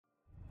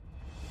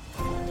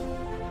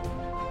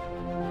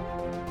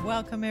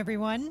Welcome,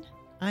 everyone.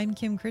 I'm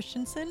Kim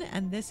Christensen,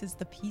 and this is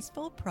the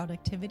Peaceful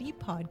Productivity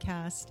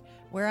Podcast,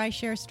 where I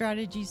share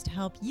strategies to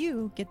help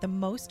you get the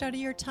most out of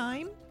your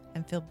time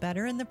and feel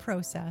better in the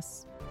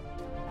process.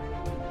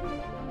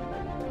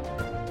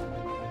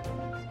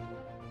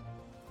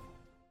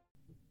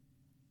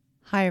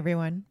 Hi,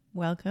 everyone.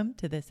 Welcome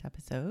to this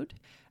episode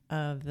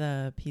of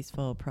the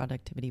Peaceful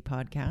Productivity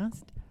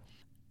Podcast.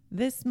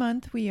 This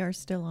month, we are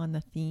still on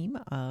the theme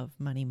of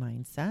money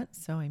mindset.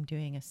 So I'm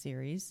doing a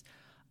series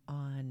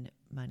on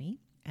money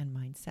and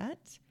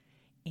mindset.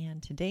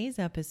 And today's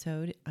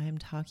episode, I'm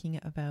talking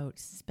about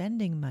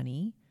spending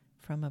money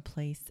from a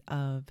place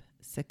of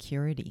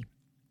security.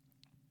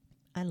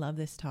 I love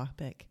this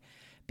topic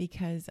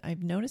because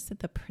I've noticed that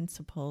the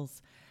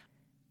principles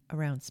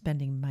around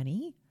spending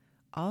money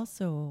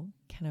also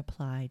can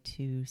apply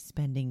to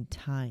spending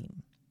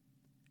time.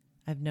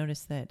 I've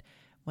noticed that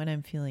when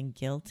I'm feeling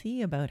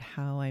guilty about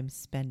how I'm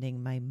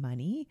spending my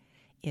money,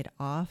 it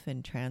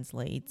often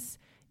translates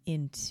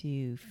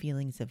into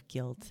feelings of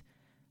guilt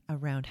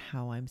around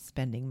how I'm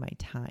spending my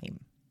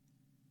time.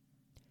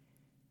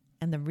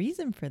 And the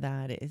reason for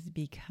that is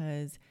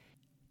because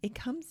it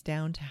comes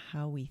down to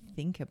how we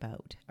think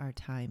about our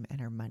time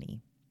and our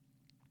money.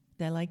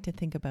 I like to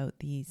think about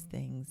these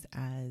things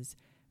as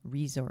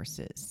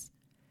resources.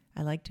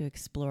 I like to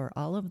explore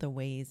all of the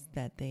ways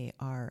that they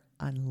are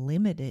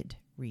unlimited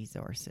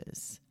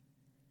resources.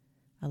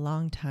 A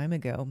long time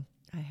ago,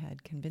 I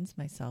had convinced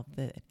myself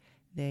that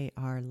they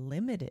are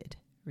limited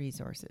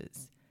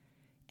resources.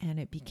 And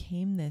it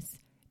became this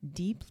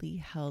deeply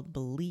held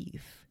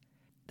belief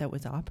that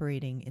was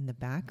operating in the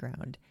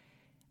background.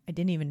 I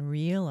didn't even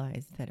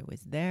realize that it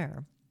was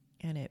there.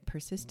 And it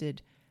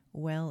persisted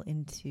well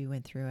into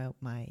and throughout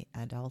my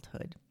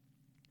adulthood.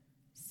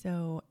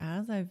 So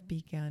as I've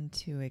begun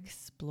to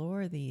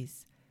explore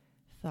these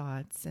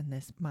thoughts and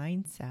this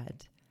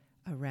mindset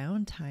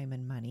around time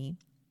and money,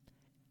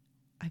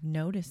 I've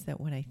noticed that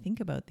when I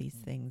think about these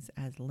things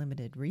as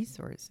limited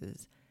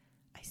resources,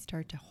 I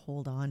start to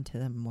hold on to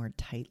them more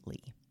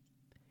tightly.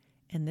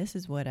 And this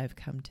is what I've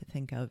come to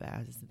think of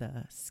as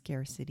the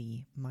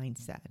scarcity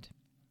mindset.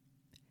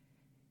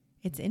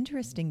 It's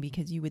interesting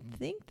because you would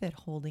think that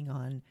holding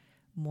on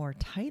more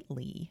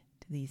tightly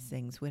to these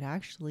things would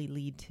actually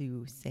lead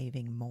to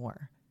saving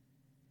more.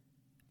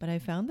 But I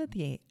found that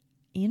the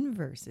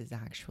inverse is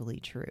actually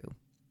true.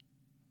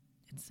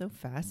 It's so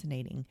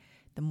fascinating.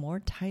 The more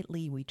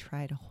tightly we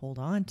try to hold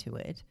on to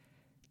it,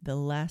 the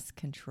less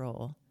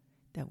control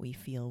that we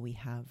feel we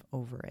have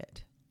over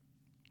it.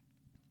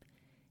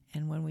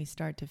 And when we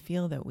start to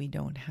feel that we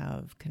don't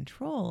have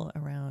control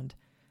around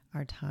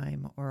our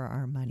time or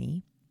our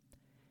money,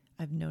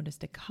 I've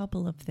noticed a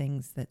couple of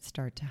things that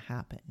start to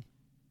happen.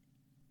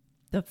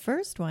 The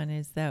first one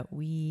is that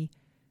we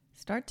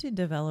start to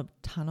develop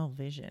tunnel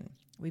vision.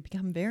 We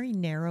become very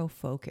narrow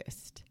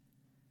focused.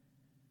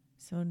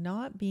 So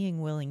not being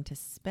willing to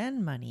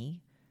spend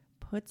money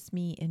puts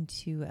me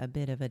into a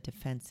bit of a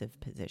defensive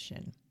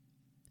position.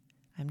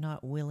 I'm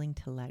not willing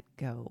to let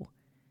go.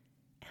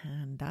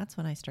 And that's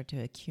when I start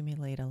to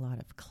accumulate a lot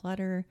of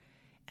clutter,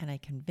 and I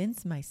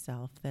convince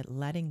myself that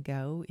letting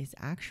go is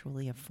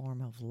actually a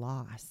form of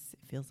loss.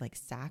 It feels like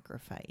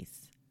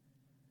sacrifice.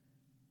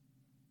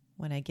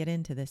 When I get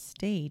into this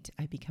state,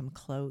 I become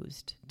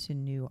closed to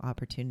new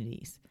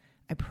opportunities.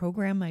 I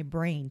program my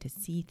brain to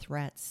see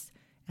threats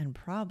and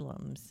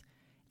problems,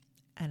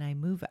 and I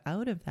move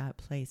out of that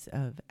place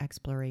of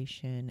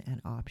exploration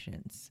and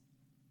options.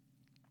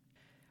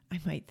 I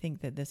might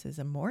think that this is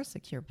a more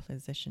secure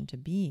position to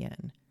be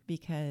in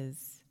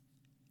because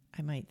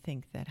I might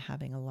think that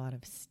having a lot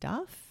of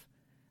stuff,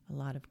 a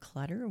lot of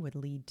clutter would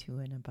lead to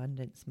an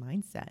abundance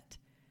mindset.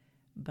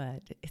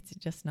 But it's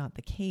just not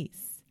the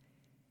case.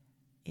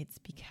 It's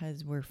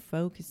because we're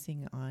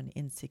focusing on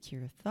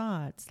insecure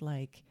thoughts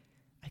like,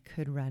 I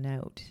could run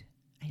out.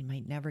 I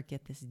might never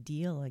get this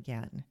deal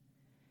again.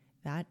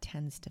 That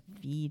tends to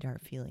feed our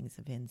feelings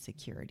of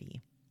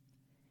insecurity.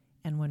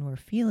 And when we're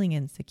feeling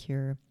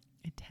insecure,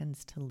 it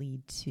tends to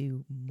lead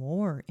to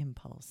more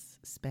impulse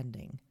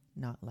spending,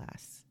 not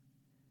less.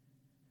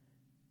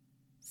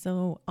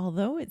 So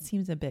although it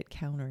seems a bit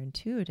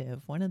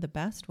counterintuitive, one of the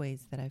best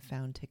ways that I've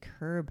found to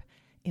curb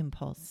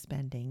impulse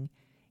spending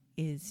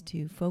is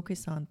to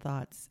focus on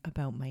thoughts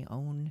about my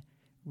own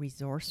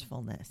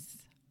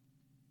resourcefulness.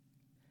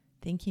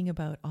 Thinking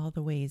about all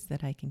the ways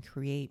that I can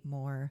create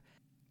more,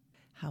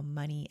 how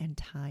money and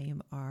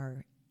time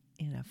are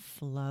in a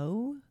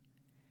flow,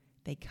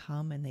 they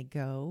come and they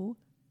go,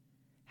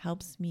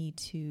 helps me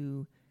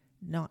to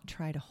not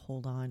try to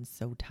hold on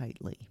so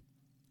tightly.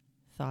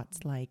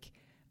 Thoughts like,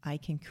 I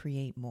can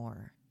create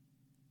more.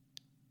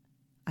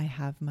 I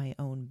have my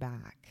own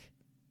back.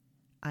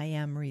 I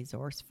am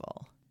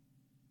resourceful.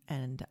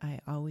 And I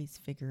always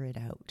figure it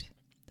out.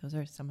 Those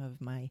are some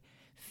of my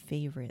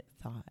favorite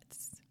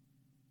thoughts.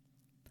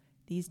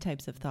 These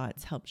types of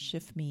thoughts help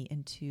shift me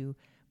into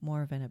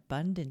more of an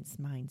abundance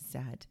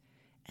mindset,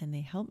 and they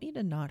help me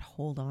to not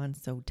hold on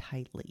so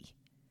tightly.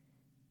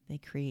 They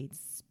create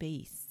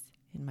space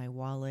in my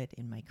wallet,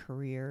 in my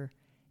career,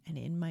 and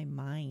in my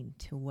mind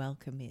to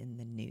welcome in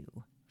the new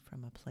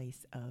from a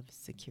place of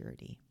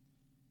security.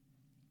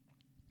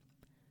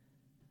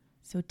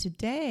 So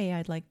today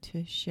I'd like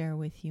to share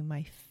with you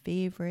my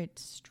favorite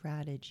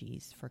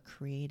strategies for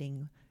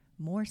creating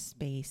more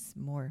space,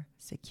 more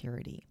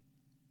security.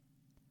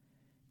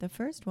 The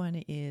first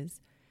one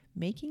is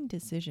making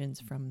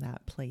decisions from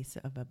that place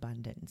of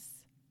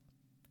abundance.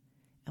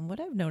 And what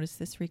I've noticed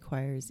this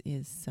requires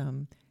is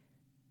some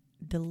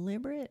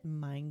deliberate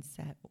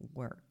mindset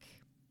work.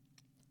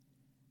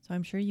 So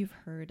I'm sure you've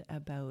heard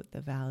about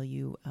the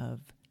value of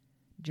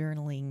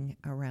journaling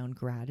around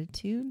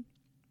gratitude.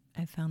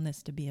 I found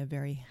this to be a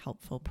very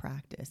helpful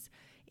practice.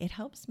 It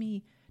helps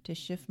me to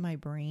shift my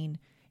brain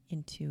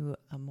into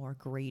a more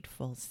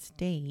grateful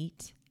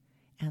state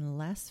and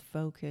less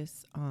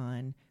focus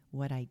on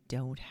what I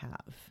don't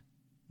have,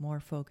 more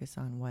focus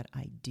on what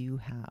I do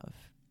have.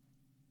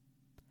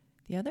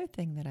 The other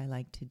thing that I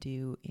like to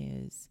do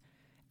is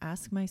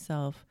ask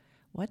myself,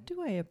 what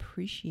do I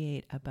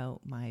appreciate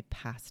about my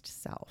past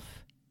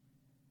self?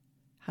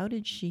 How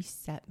did she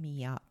set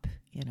me up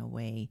in a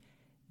way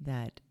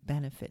that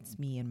benefits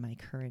me in my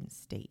current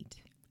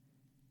state?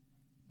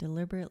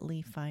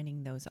 Deliberately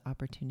finding those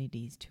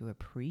opportunities to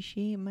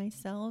appreciate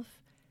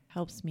myself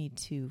helps me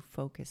to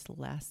focus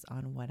less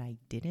on what I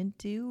didn't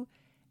do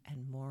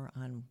and more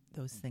on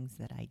those things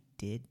that I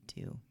did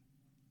do.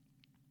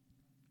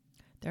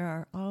 There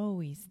are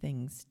always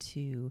things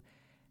to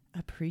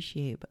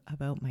appreciate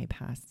about my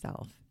past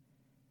self,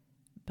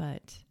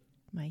 but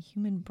my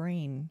human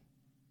brain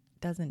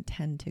doesn't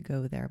tend to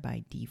go there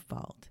by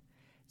default.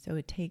 So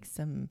it takes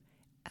some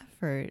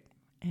effort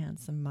and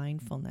some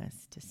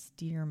mindfulness to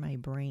steer my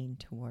brain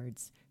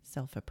towards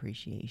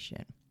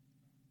self-appreciation.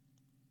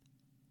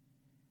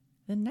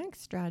 The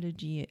next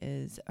strategy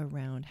is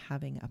around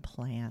having a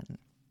plan.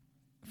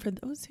 For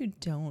those who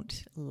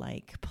don't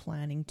like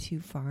planning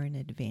too far in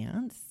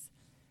advance,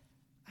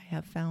 I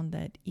have found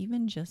that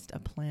even just a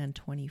plan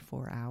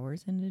 24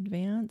 hours in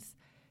advance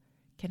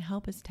can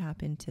help us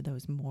tap into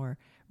those more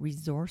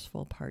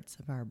resourceful parts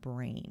of our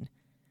brain.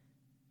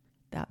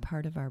 That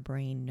part of our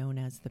brain known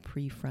as the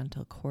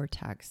prefrontal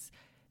cortex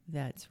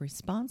that's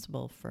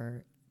responsible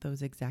for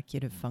those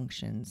executive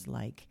functions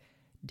like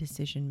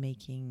decision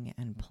making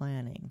and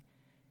planning.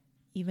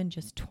 Even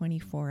just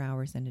 24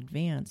 hours in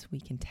advance, we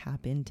can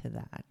tap into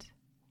that.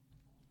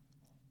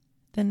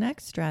 The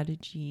next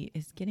strategy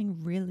is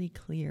getting really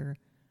clear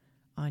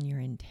on your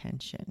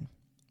intention.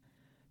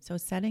 So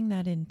setting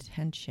that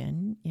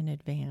intention in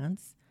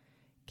advance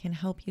can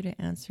help you to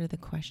answer the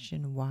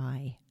question,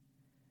 why?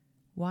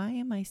 Why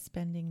am I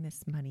spending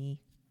this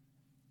money?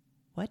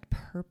 What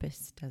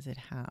purpose does it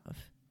have?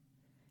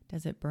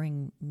 Does it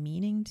bring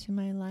meaning to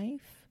my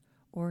life,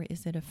 or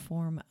is it a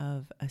form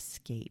of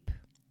escape?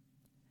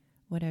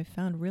 What I've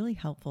found really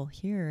helpful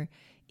here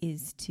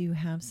is to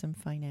have some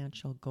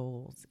financial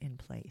goals in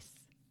place.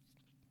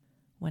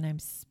 When I'm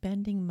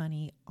spending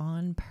money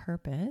on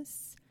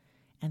purpose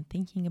and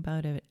thinking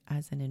about it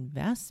as an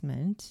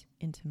investment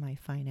into my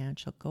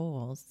financial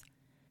goals,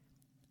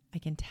 I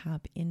can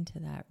tap into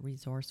that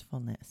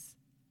resourcefulness.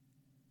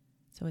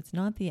 So it's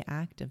not the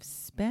act of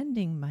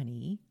spending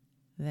money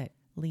that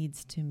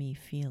leads to me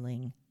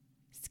feeling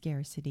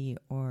scarcity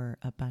or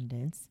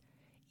abundance.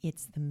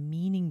 It's the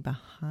meaning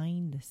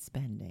behind the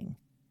spending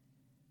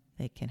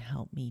that can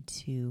help me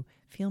to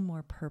feel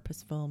more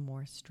purposeful,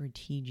 more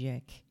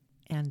strategic,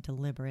 and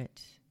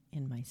deliberate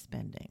in my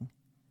spending,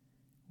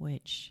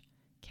 which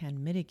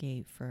can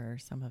mitigate for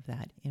some of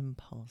that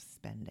impulse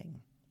spending.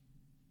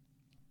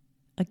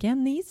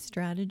 Again, these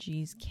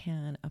strategies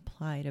can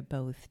apply to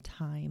both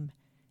time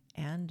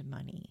and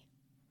money.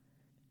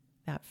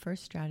 That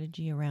first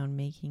strategy around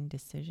making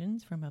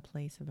decisions from a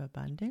place of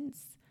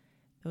abundance,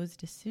 those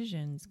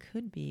decisions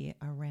could be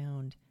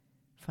around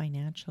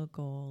financial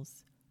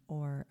goals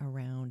or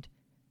around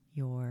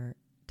your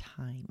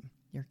time,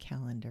 your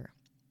calendar.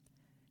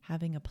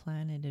 Having a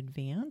plan in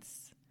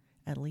advance,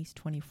 at least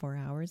 24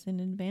 hours in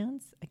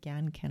advance,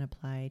 again, can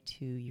apply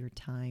to your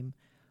time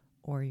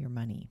or your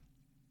money.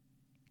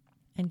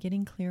 And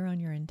getting clear on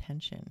your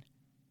intention.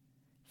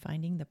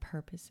 Finding the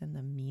purpose and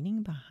the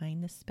meaning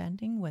behind the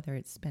spending, whether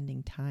it's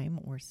spending time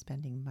or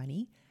spending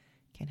money,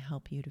 can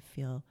help you to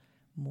feel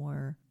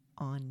more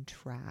on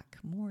track,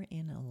 more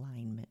in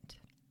alignment.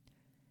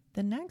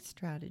 The next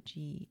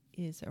strategy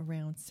is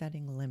around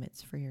setting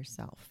limits for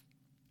yourself.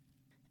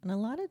 And a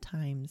lot of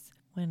times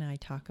when I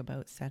talk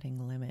about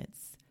setting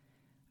limits,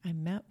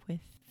 I'm met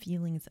with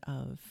feelings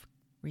of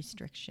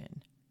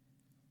restriction,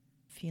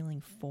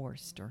 feeling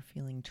forced or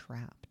feeling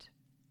trapped.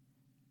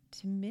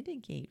 To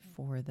mitigate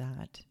for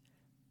that,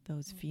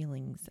 those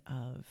feelings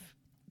of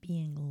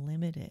being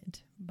limited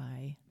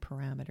by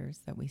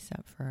parameters that we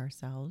set for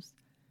ourselves,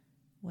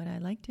 what I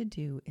like to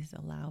do is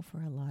allow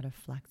for a lot of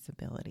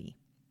flexibility.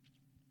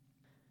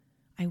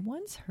 I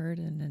once heard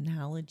an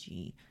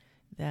analogy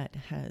that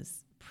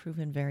has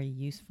proven very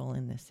useful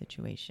in this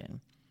situation.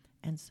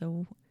 And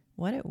so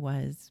what it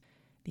was,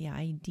 the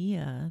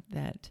idea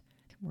that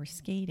we're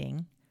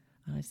skating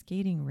on a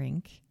skating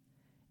rink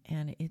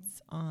and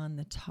it's on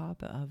the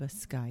top of a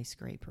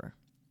skyscraper.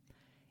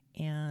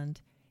 And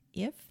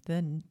if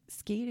the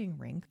skating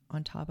rink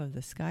on top of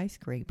the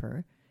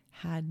skyscraper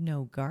had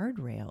no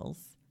guardrails,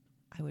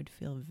 I would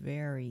feel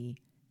very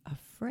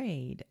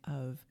afraid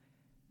of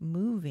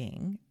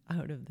moving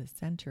out of the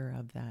center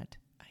of that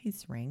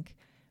ice rink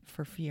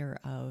for fear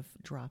of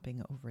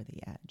dropping over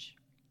the edge.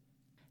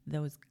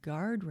 Those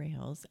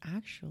guardrails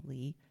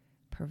actually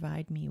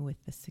provide me with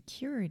the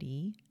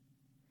security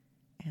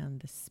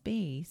and the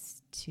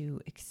space to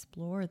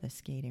explore the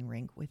skating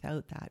rink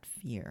without that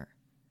fear.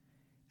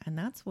 And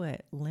that's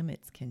what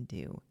limits can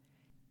do.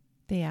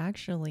 They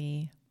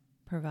actually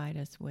provide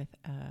us with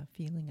a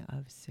feeling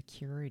of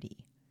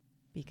security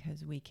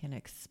because we can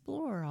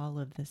explore all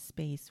of the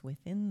space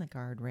within the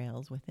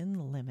guardrails, within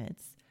the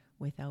limits,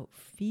 without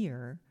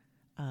fear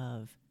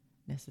of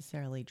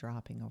necessarily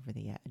dropping over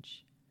the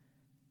edge.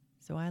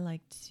 So I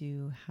like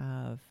to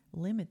have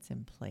limits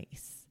in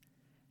place.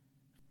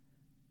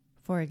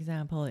 For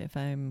example, if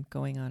I'm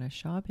going on a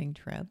shopping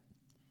trip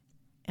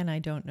and I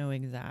don't know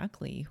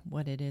exactly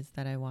what it is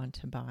that I want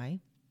to buy,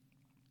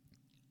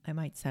 I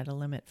might set a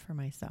limit for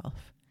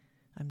myself.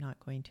 I'm not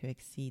going to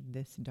exceed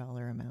this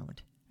dollar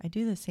amount. I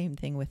do the same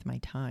thing with my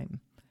time.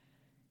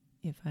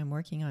 If I'm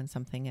working on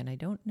something and I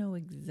don't know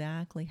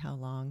exactly how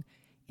long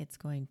it's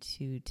going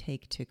to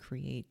take to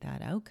create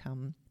that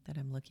outcome that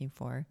I'm looking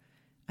for,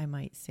 I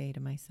might say to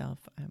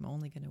myself, I'm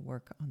only going to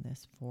work on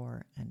this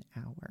for an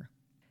hour.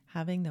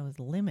 Having those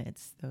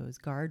limits, those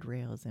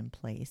guardrails in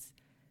place,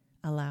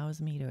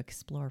 allows me to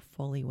explore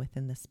fully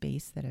within the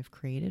space that I've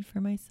created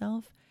for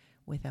myself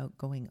without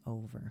going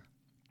over.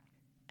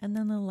 And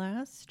then the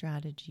last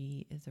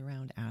strategy is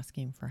around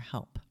asking for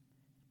help.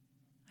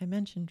 I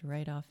mentioned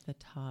right off the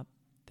top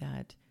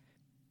that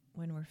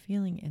when we're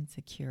feeling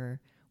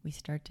insecure, we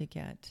start to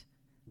get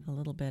a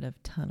little bit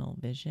of tunnel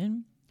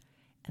vision.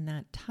 And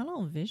that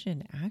tunnel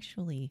vision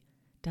actually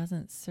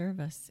doesn't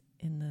serve us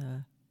in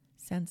the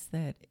sense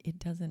that it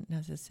doesn't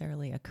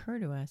necessarily occur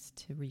to us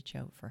to reach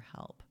out for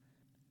help.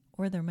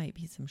 Or there might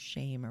be some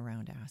shame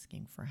around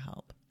asking for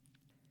help.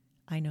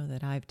 I know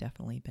that I've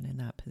definitely been in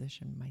that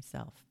position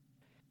myself.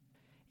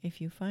 If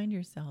you find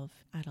yourself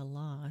at a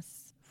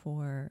loss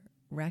for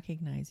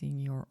recognizing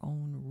your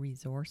own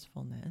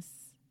resourcefulness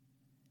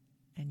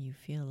and you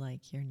feel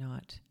like you're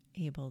not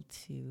able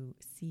to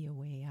see a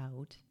way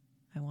out,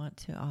 I want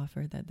to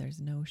offer that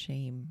there's no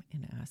shame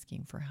in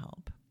asking for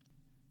help.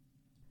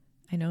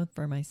 I know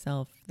for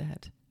myself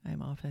that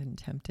I'm often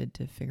tempted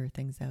to figure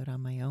things out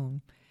on my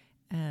own,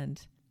 and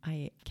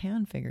I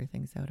can figure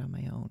things out on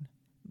my own.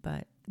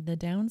 But the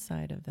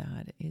downside of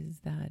that is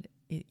that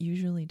it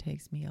usually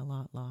takes me a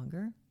lot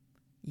longer,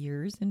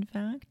 years in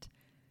fact,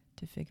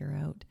 to figure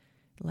out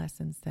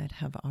lessons that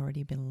have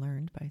already been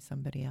learned by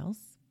somebody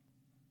else.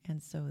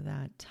 And so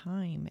that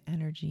time,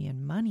 energy,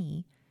 and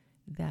money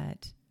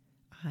that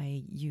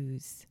I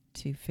use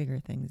to figure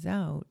things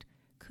out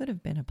could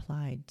have been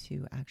applied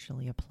to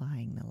actually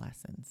applying the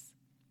lessons.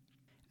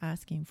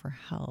 Asking for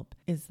help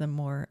is the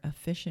more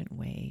efficient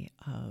way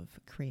of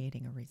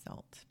creating a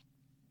result.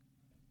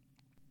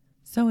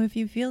 So if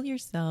you feel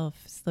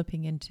yourself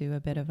slipping into a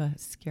bit of a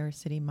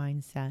scarcity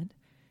mindset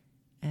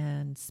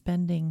and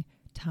spending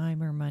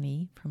time or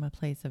money from a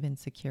place of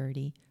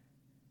insecurity,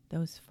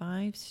 those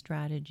 5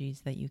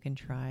 strategies that you can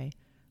try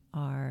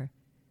are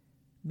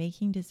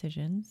making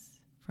decisions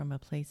from a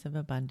place of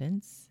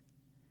abundance,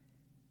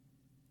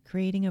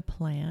 creating a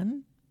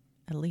plan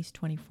at least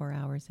 24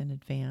 hours in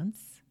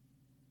advance,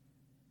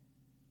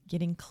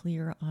 getting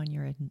clear on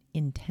your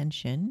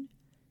intention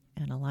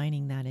and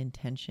aligning that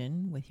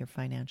intention with your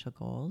financial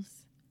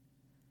goals,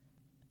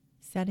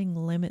 setting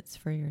limits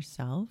for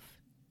yourself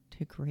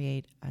to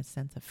create a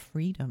sense of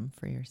freedom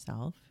for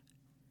yourself,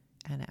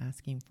 and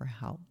asking for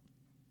help.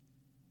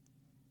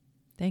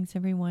 Thanks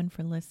everyone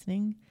for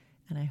listening,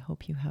 and I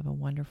hope you have a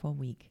wonderful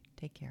week.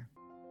 Take care.